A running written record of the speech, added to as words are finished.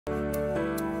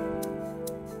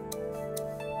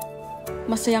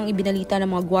Masayang ibinalita ng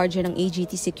mga gwardya ng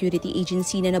AGT Security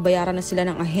Agency na nabayaran na sila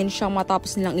ng ahensya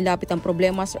matapos nilang ilapit ang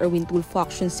problema sa Erwin Tulfo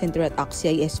Action Center at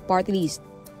ACT-CIS Partylist.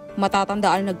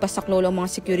 Matatandaan na nagpasaklolo ang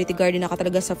mga security guard na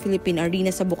nakatalaga sa Philippine Arena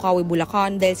sa Bocuae,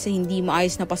 Bulacan dahil sa hindi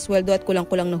maayos na pasweldo at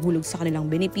kulang-kulang na hulog sa kanilang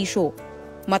benepisyo.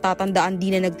 Matatandaan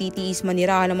din na nagtitiis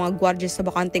manirahan ng mga gwardya sa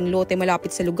bakanteng lote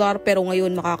malapit sa lugar pero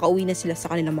ngayon makakauwi na sila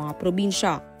sa kanilang mga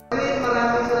probinsya.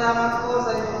 Maraming salamat po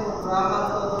sa inyong programa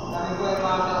po. Kami po ay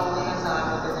makakauwi na sa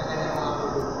kanilang mga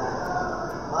probinsya.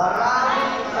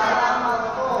 Maraming salamat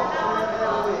po.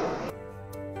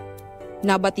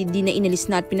 Nabatid din na inalis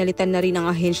na at pinalitan na rin ang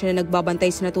ahensya na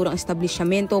nagbabantay sa naturang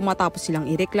establishmento matapos silang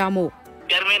ireklamo.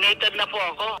 Terminated na po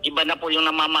ako. Iba na po yung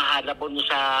namamahala po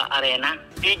sa arena.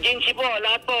 Agency po,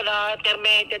 lahat po,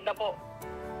 terminated na po.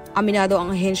 Aminado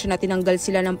ang ahensya na tinanggal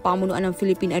sila ng pamunuan ng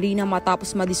Philippine Arena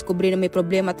matapos madiskubre na may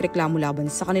problema at reklamo laban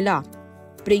sa kanila.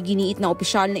 Pero giniit na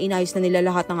opisyal na inayos na nila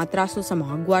lahat ng atraso sa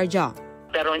mga gwardya.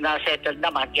 Pero na-settled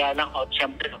naman, kaya lang,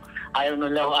 siyempre, ayaw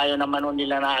naman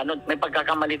nila na may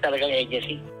pagkakamali talaga ang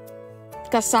agency.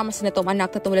 Kasama sa natong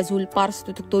anak na Tumulazul para sa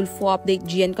Tutuk Tulfo Update,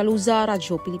 Gian Caluza,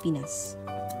 Radyo Pilipinas.